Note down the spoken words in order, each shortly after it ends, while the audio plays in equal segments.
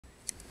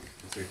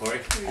It's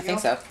recording? I think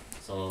so.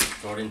 So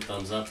Jordan,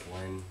 thumbs up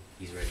when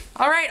he's ready.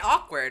 Alright,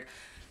 awkward.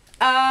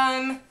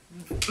 My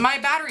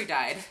battery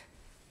died.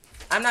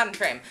 I'm not in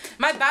frame.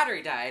 My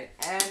battery died,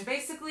 and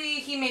basically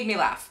he made me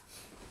laugh.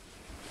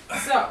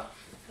 So,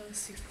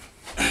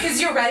 because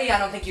you're ready, I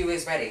don't think you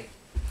is ready.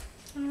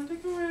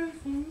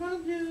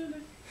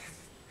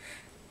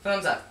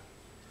 Thumbs up.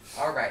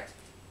 Alright.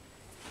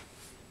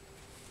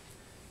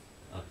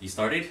 You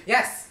started?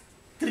 Yes.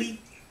 3.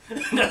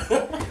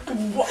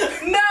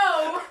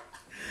 No!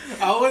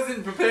 I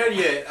wasn't prepared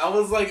yet. I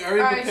was like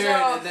already Alright,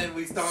 prepared, so- and then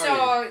we started.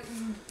 So,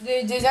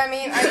 does that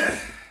mean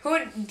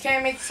can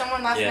I make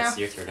someone laugh Yes, now?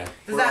 your turn now.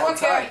 Is that all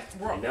okay? tied.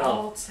 We're I know.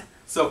 all t-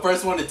 So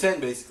first one to 10,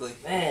 basically.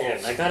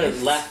 Man, I gotta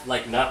laugh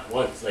like not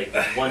once, like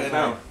one I time.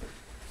 know.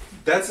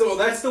 That's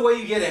the way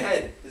you get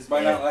ahead, is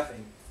by not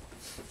laughing.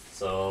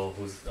 So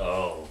who's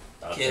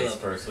Dante's Caleb.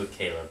 first with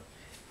Caleb.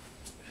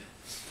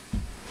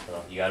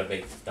 So you gotta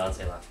make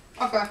Dante laugh.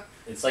 Okay.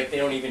 It's like they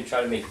don't even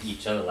try to make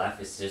each other laugh,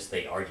 it's just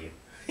they argue.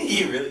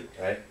 You really?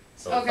 Right?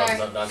 So Okay, thumbs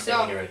up Dante so-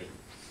 when you're ready.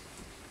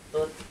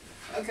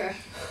 Okay.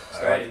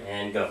 Alright,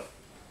 and go.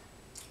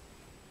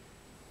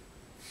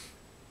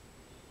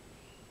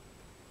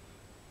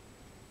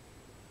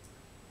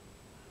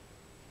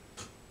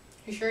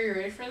 You sure you're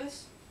ready for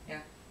this? Yeah.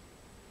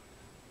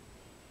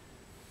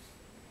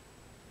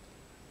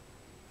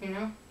 You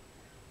know,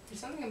 there's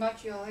something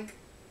about you I like.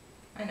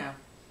 I know.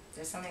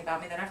 There's something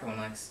about me that everyone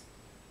likes.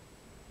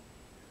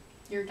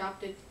 You're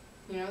adopted.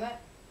 You know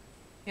that?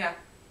 Yeah.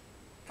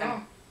 Kind of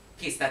Oh.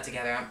 piece that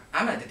together.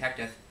 I'm a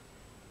detective.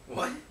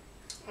 What?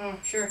 Oh,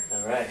 sure.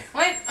 Alright.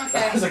 What?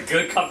 That was Okay. a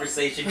good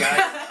conversation, guys.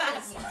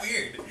 That's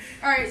weird.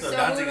 All right. So So,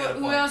 Dante got a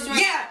who point. else? Do I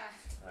Yeah!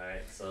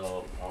 Alright,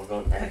 so I'll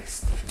go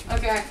next.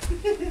 Okay.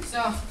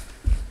 So,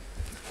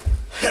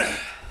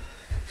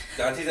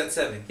 Dante's at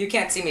 7. You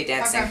can't see me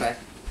dancing, Okay. but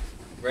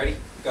Ready?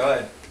 Go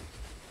ahead.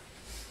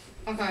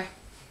 okay.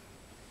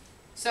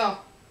 So,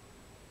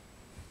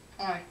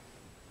 alright.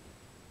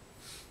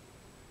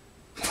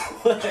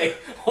 Why?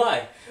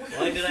 Why?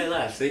 Why did I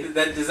laugh? See,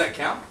 does that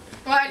count?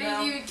 Well, I didn't.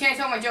 No. You can't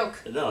tell my joke.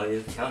 No,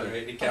 it counted.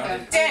 Alright, it Okay.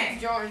 counted. Dang.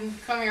 Jordan,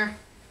 come here.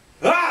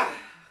 Ah!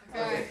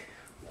 Okay. Okay.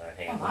 Alright,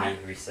 hang on, Oh,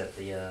 let me reset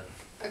the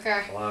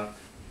Okay. clock.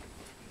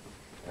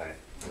 Alright,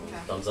 Okay.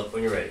 thumbs up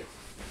when you're ready.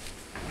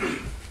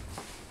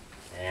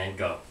 And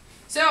go.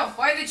 So,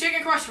 why did the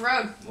chicken cross the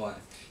road? One.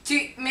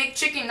 To make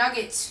chicken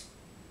nuggets.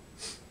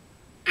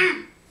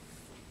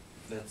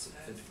 That's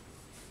sad.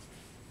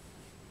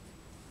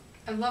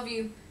 I love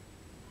you.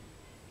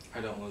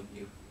 I don't love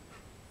you.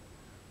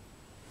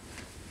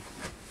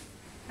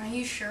 Are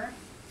you sure?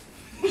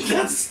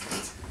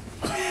 That's.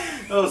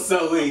 That was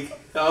so weak.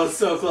 That was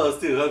so close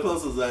too. How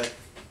close was that?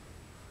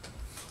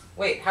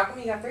 wait, how come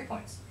you got 3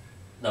 points?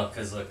 No,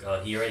 because look,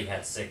 he already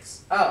had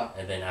 6. Oh,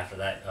 And then after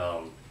that,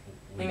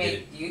 we we did made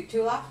it. you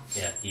 2 laugh?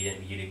 Yeah,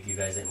 you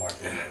guys didn't mark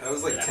it. That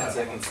was like Did 10 I?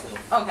 seconds still.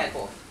 Okay,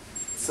 cool.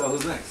 So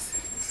who's next?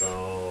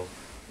 So,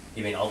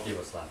 he made all 3 of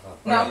us laugh, huh?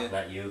 No. Or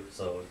not you,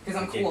 so 'Cause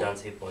I'm we gave cool.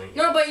 Dante a point.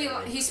 No, but So,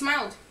 he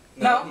smiled.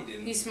 No. he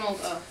didn't. He smelled.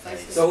 That's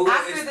Nice. So who,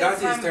 After it's this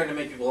Dante's time- turn to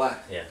make people laugh.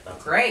 Yeah,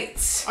 Dante.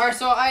 Great. Alright,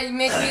 so I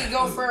make me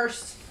go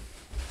first.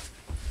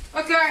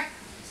 Okay.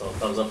 So,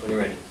 thumbs up when you're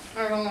ready.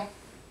 Alright, hold on.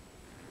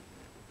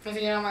 Let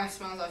me get out my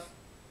smells off.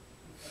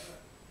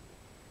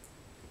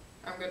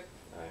 I'm good.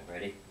 Alright,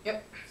 ready?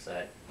 Yep.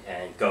 Set,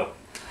 and go.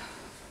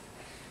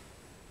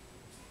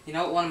 You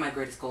know what one of my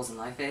greatest goals in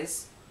life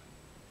is?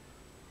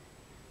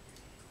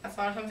 I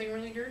thought of something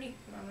really dirty.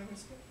 I'm not gonna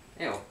say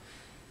it. Ew.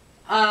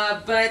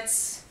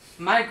 But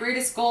my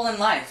greatest goal in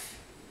life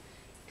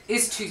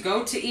is to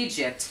go to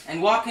Egypt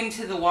and walk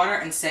into the water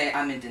and say,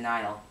 I'm in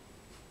denial.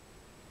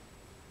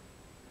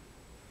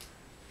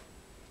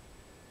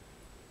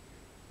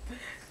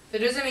 That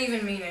doesn't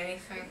even mean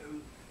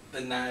anything.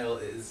 The Nile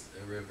is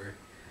a river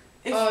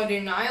Oh,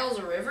 denial's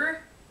a river?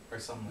 or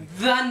something like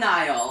The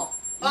Nile.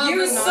 Oh,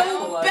 You're the so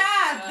Nile.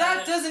 bad!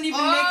 That doesn't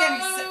even make any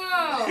sense.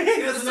 Oh!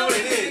 He doesn't know what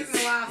it That's is. making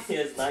me laugh. He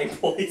has 9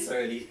 points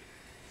already.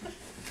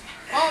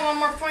 Oh, one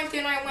more point,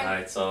 then I win.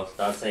 Alright, so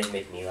Dante,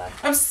 make me laugh.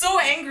 I'm so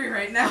angry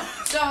right now.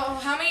 So,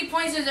 how many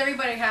points does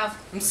everybody have?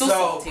 I'm that. so So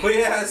salty.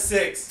 Quia has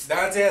 6,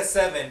 Dante has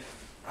 7,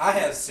 I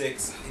have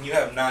 6, and you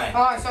have 9.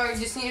 Oh, so I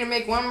just need to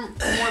make one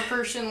more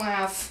person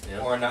laugh.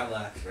 Yep. Or not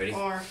laugh. Ready?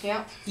 Or,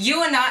 yeah.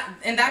 You and I,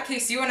 in that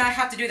case, you and I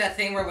have to do that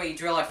thing where we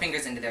drill our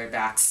fingers into their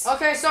backs.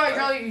 Okay, so I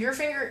draw your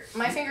finger,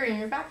 my finger in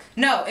your back?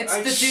 No, it's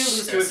Alright, the two shh, Can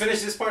we losers.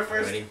 finish this part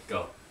first? Ready?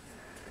 Go.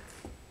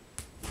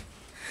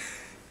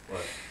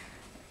 What?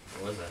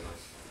 What was that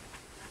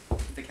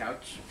noise? The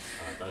couch.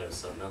 Oh, I thought it was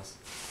something else.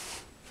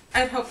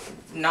 I hope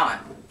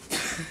not.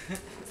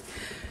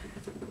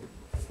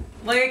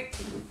 Like,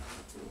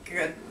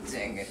 god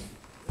dang it.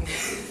 I'm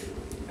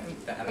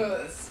bad at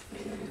this.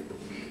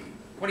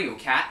 What are you, a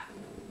cat?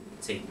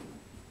 See.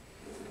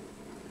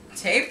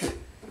 Tape?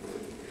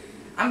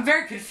 I'm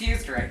very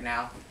confused right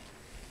now.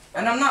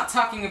 And I'm not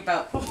talking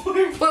about.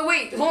 But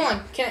wait, hold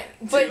on.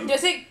 But Two.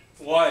 does it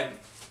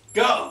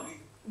Go!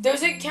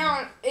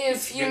 count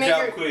if you Good make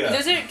job, your Kuya.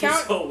 does it It's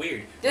count so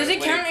weird. does it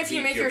Wait, count if you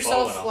keep make your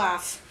yourself phone off.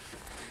 laugh?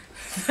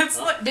 That's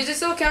like. Does it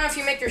still count if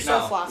you make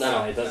yourself No, laugh?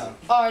 No, it doesn't.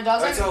 Oh, it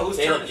doesn't? Alright, so who's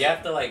turn Caleb, is you it?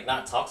 have to like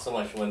not talk so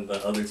much when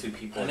the other two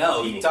people I are know,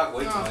 competing. you talk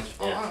way too Oh, much.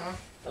 oh, Yeah. I don't know.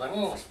 They're like,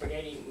 oh,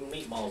 spaghetti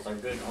meatballs are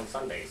good on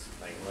Sundays.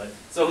 Like what?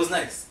 So who's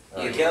next?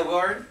 You. Caleb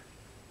guard?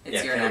 It's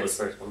yeah, your Caleb next. was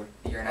first, remember?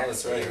 You're Oh, next.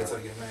 that's right. That's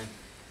okay, man.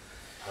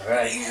 All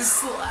right. You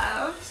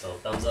slap. So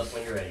thumbs up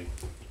when you're ready.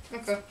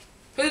 Okay.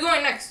 Who's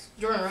going next?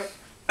 Jordan, right?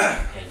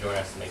 And Jordan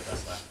has to make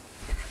us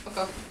laugh.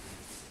 Okay.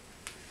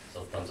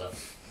 So thumbs up.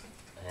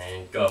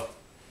 And go.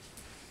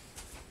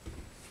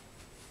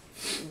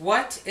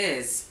 What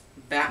is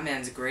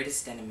Batman's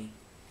greatest enemy?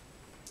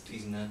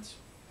 He's nuts.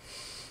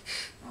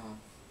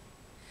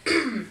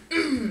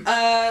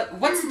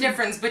 What's the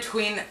difference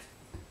between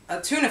a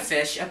tuna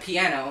fish, a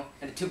piano,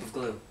 and a tube of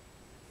glue?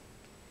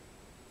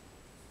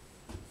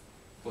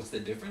 What's the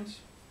difference?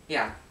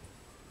 Yeah.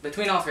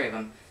 Between all three of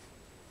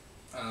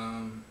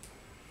them.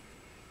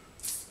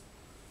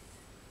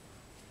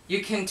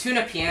 You can tune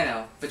a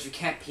piano, but you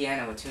can't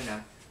piano a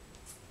tuna.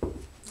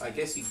 I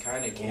guess you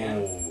kind of can.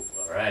 Ooh,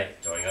 all right.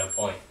 Jordan got a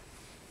point.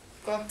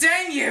 Go.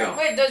 Dang you!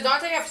 Wait, does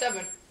Dante have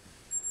 7?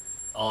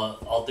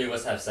 All three of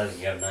us have 7.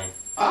 You have 9.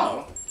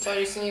 Oh. So I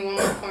just need 1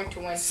 more point to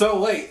win.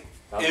 So wait,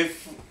 Oh.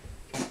 if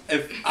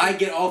I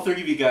get all 3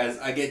 of you guys,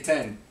 I get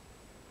 10.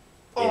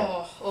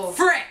 Oh.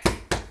 Frick!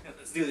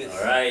 Let's do this.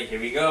 All right, here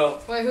we go.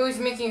 Wait, who's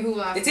making who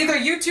laugh? It's either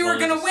you two are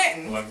gonna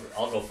win. Whoever,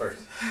 I'll go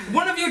first.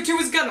 One of you two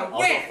is gonna I'll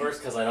win. go first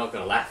because I know I'm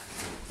gonna laugh.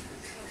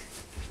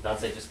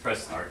 Dante, just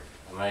press start.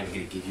 I'm not even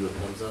gonna give you a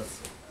thumbs up.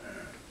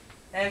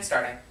 And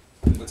starting.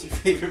 What's your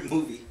favorite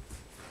movie?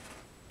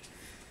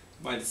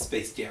 Mine's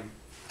Space Jam.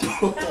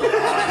 That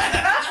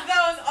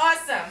was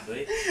awesome.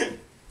 See?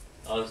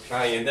 I was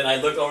trying, and then I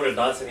looked over to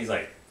Dante, and he's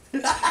like,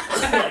 like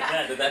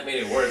that. And that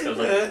made it worse. I was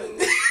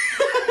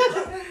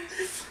like,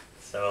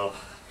 so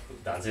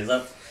Dante's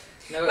up.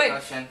 No Wait,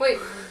 emotion.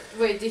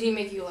 wait, did he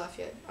make you laugh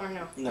yet? Or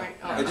no? No, Right.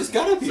 I just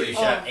got up So here. you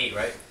should have 8,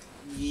 right?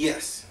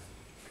 Yes.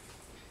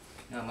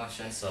 No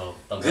emotion. So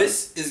thumbs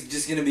This is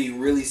just gonna be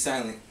really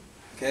silent.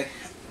 Okay.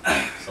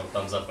 up. So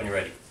thumbs up when you're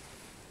ready.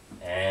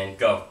 And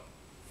go.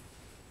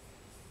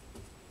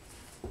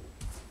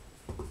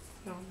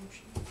 No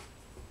emotion.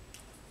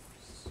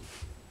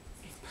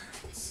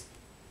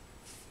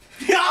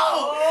 Yo!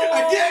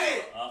 I did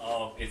it!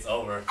 Uh-oh, it's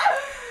over.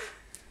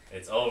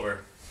 It's over.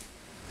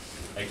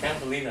 I can't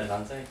believe that,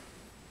 Dante.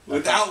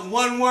 Without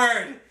one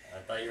word. I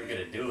thought you were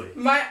gonna do it.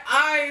 My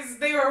eyes,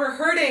 they were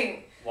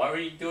hurting. Why were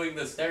you doing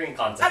the staring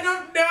contest? I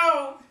don't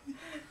know.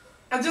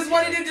 I just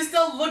wanted him to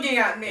still looking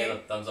at me.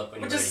 Caleb, thumbs up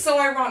when you're Which ready. is so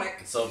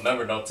ironic. So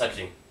remember, no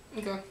touching.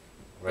 Okay. You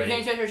Ready?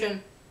 can't touch your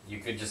chin. You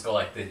could just go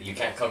like this. You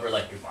can't cover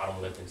like your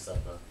bottom lip and stuff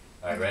though.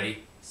 Alright,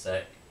 ready,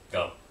 set,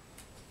 go.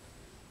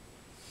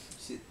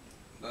 Sit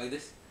like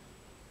this.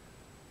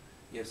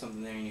 You have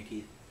something there in your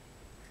teeth.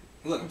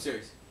 Look, I'm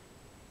serious.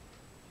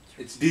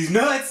 It's these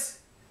nuts!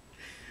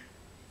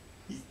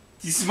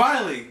 He's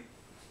smiling.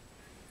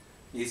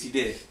 Yes, you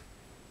did.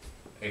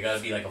 It gotta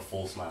be like a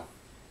full smile.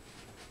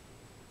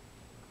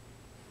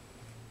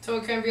 So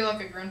it can be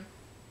like a grin.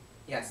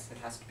 Yes, it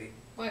has to be.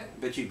 What? I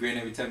bet you grin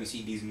every time you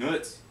see these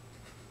nuts.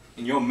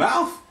 In your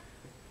mouth?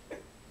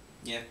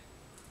 Yeah.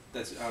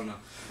 That's, I don't know.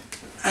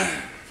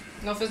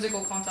 No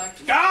physical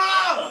contact.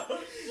 Ah!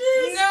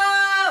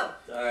 No!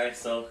 Alright,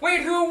 so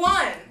Wait, who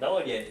won? no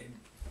one yet.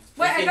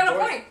 Wait, I got a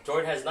Jordan, point.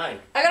 Jordan has 9.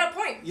 I got a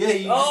point. Yeah,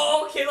 you.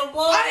 Oh, Caleb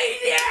won!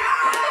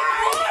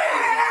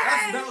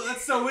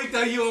 That's so weak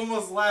that you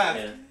almost laughed.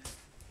 Yeah.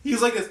 He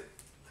was like this.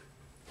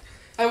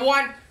 I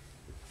won.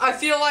 I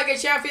feel like a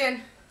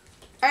champion.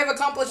 I have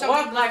accomplished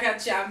Walk something. like a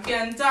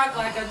champion, talk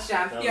like a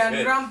champion,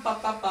 good. rum pa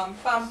pa pum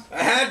pum.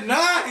 I had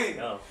 9!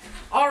 No.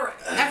 Alright,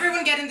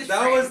 everyone get in the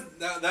That frame. was,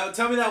 that,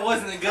 tell me that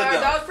wasn't good Alright, though.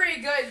 that was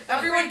pretty good. That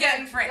was Everyone pretty get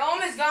good. in frame. You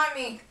almost got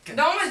me. You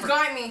almost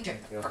got me.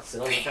 Yo,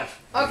 sit on the couch.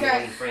 Okay.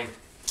 Everyone in frame.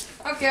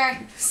 Okay.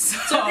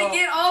 So they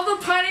get all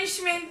the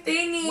punishment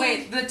they need.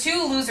 Wait, the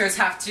two losers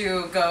have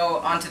to go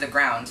onto the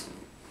ground.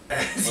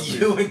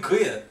 You and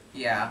Quia.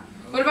 Yeah.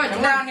 What about Come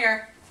Jordan? down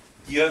here.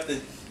 You have to.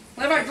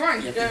 What about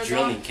Jordan? You have to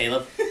drill me,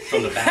 Caleb,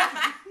 from the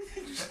back.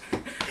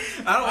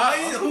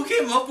 I don't know. Who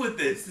came up with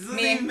this? This doesn't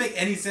Me. even make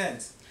any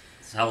sense.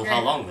 How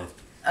long though?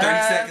 30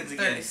 seconds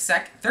again.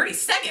 30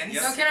 seconds?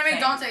 Yep. So can I make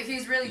Okay. Dante?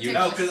 He's really You-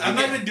 No, ticklish. because I'm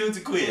not even doing it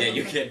to Quia. Yeah,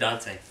 you get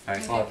Dante.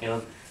 Alright, come on,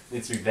 Caleb.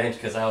 It's revenge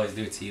because I always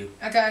do it to you.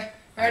 Okay.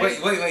 Ready?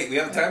 Wait. We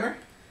have a timer?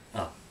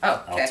 Oh,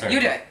 I'll okay. turn You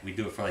it. do it. We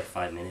do it for like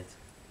 5 minutes.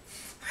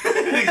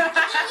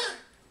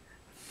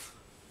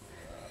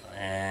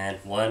 And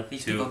 1,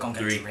 These 2, people gonna get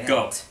 3, drilled.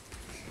 go.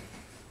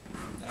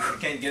 I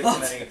can't get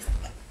it.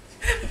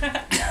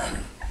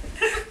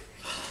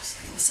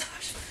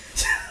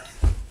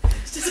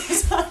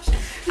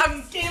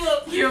 I'm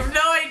Caleb. You have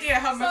no idea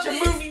how much I'm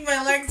moving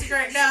my legs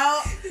right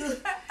now.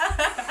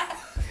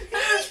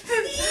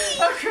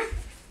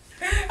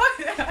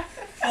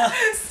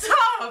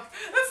 Stop!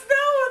 That's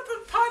not what the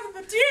part of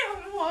the deal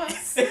was.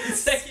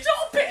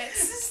 Stop it!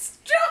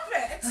 Stop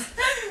it!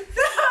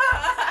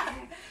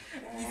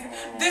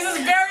 This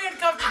is very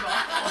uncomfortable.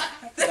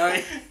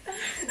 Sorry.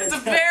 It's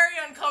very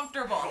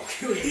uncomfortable.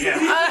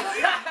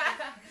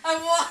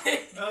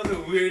 That was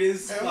the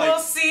weirdest. We'll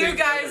see you thing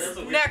guys That's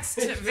a weird- next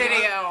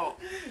video.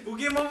 Who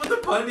came up with the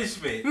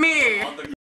punishment? Me. On the